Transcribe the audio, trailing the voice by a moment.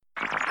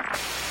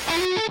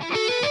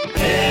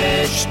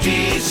HD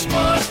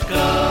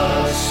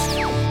Smartcast.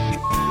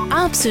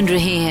 आप सुन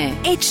रहे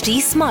हैं HD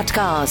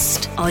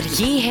Smartcast और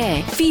ये है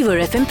Fever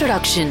FM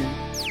production.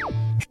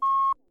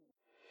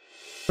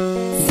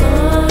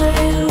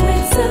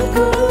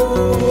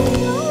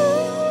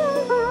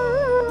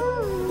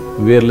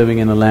 We are living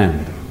in a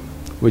land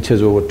which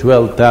has over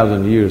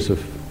 12,000 years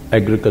of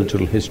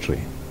agricultural history,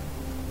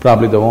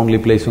 probably the only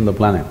place on the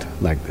planet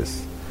like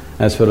this.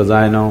 As far as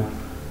I know,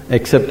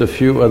 except a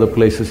few other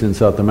places in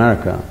South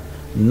America,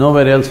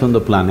 nowhere else on the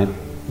planet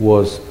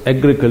was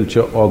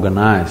agriculture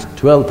organized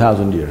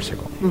 12,000 years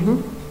ago.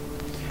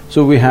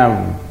 So we have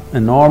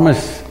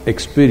enormous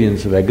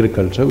experience of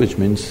agriculture, which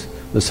means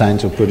the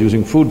science of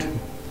producing food.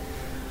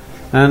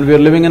 And we are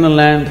living in a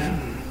land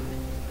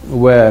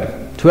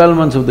where 12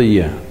 months of the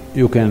year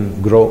you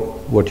can grow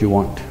what you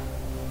want.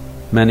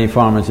 Many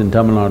farmers in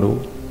Tamil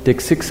Nadu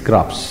take 6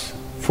 crops,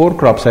 4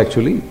 crops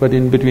actually, but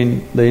in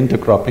between the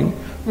intercropping,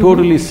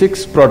 totally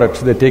 6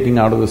 products they're taking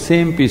out of the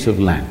same piece of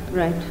land.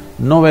 Right.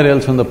 Nowhere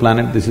else on the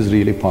planet this is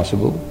really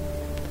possible.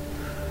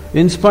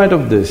 In spite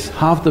of this,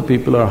 half the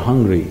people are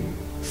hungry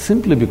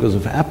simply because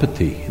of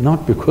apathy,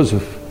 not because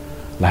of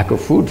lack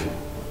of food,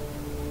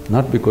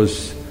 not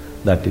because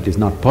that it is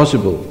not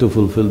possible to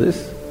fulfill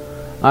this.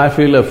 I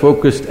feel a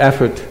focused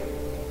effort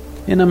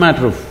in a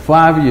matter of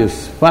 5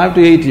 years, 5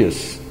 to 8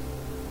 years,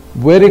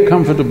 very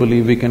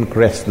comfortably we can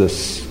crest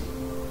this.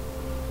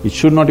 It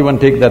should not even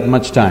take that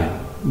much time,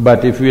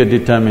 but if we are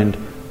determined,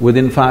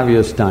 within 5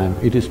 years' time,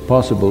 it is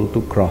possible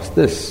to cross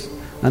this.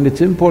 And it's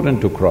important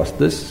to cross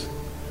this,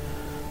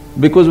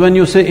 because when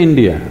you say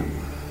India,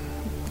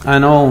 I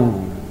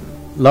know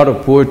a lot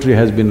of poetry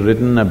has been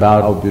written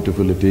about how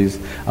beautiful it is,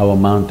 our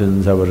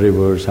mountains, our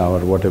rivers, our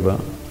whatever.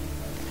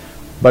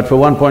 But for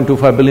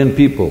 1.25 billion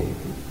people,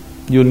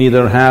 you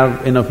neither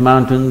have enough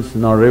mountains,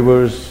 nor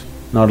rivers,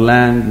 nor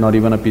land, not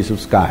even a piece of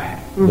sky,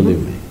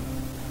 believe me.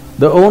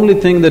 The only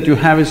thing that you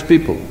have is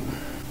people.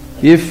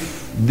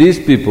 If these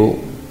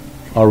people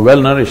are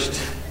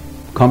well-nourished,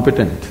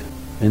 competent,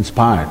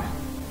 inspired,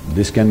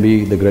 this can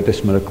be the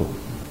greatest miracle.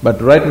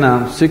 But right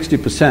now,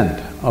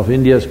 60% of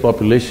India's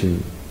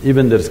population,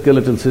 even their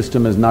skeletal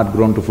system has not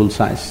grown to full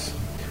size.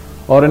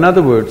 Or in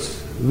other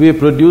words, we are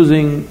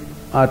producing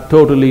a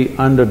totally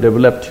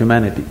underdeveloped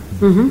humanity.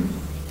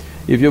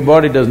 If your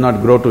body does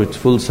not grow to its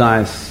full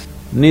size,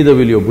 neither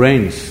will your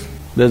brains.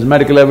 There's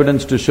medical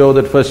evidence to show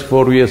that first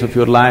 4 years of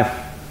your life,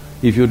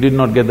 if you did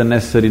not get the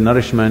necessary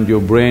nourishment,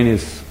 your brain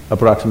is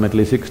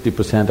approximately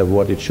 60% of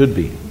what it should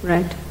be.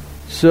 Right.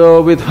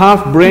 So with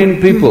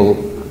half-brained people,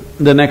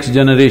 the next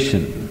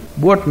generation,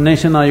 what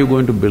nation are you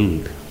going to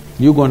build?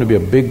 You're going to be a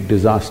big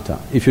disaster.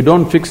 If you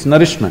don't fix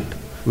nourishment,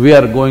 we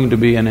are going to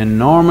be an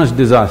enormous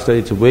disaster.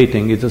 It's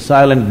waiting, it's a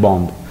silent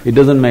bomb. It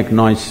doesn't make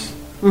noise.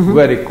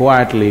 Very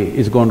quietly,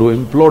 it's going to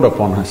implode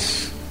upon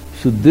us.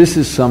 So this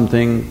is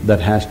something that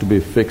has to be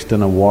fixed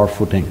on a war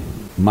footing,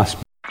 must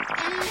be.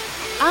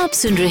 आप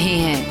सुन रहे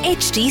हैं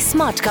HD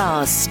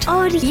Smartcast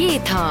और ये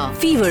था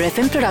Fever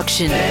FM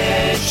प्रोडक्शन।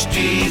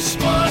 HD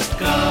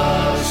Smartcast.